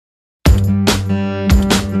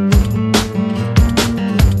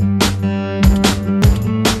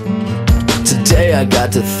I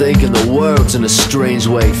got to thinking the world's in a strange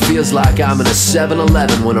way. Feels like I'm in a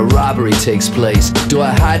 7-Eleven when a robbery takes place. Do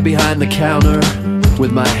I hide behind the counter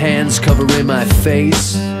with my hands covering my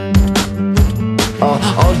face? Or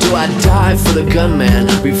do I dive for the gunman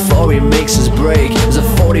before he makes his break? Does a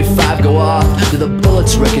 45 go off? Do the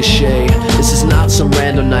bullets ricochet? This is not some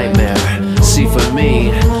random nightmare. See, for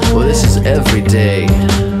me, well, this is every day.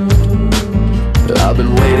 I've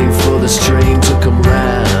been waiting for this train to come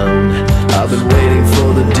round. I've been waiting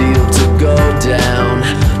for the deal to go down.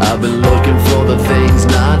 I've been looking for the things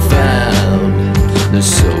not found. They're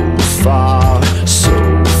so far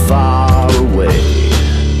away.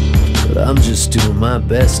 But I'm just doing my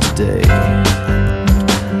best today.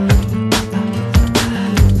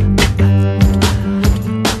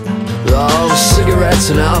 Oh, cigarettes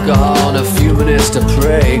and alcohol and a few minutes to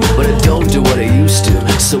pray, but it don't do what it used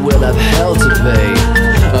to, so we'll have hell to pay.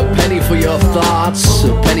 A penny for your thoughts,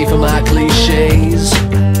 a penny for my cliches.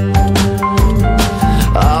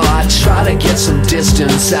 Oh, I try to get some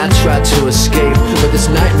distance, I try to escape, but this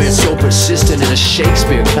nightmare's so persistent in a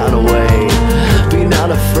Shakespeare kind of way. Be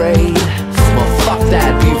not afraid, well fuck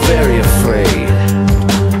that, be very afraid.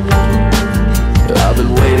 I've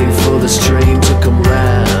been waiting for this train to come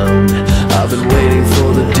round. I've been waiting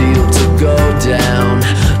for the deal to go down.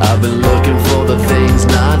 I've been looking for the things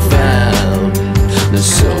not found. They're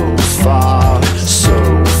so far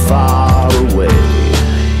away.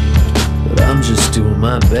 But I'm just doing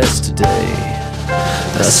my best today.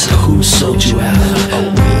 That's who sold you out. Oh,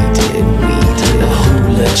 we did.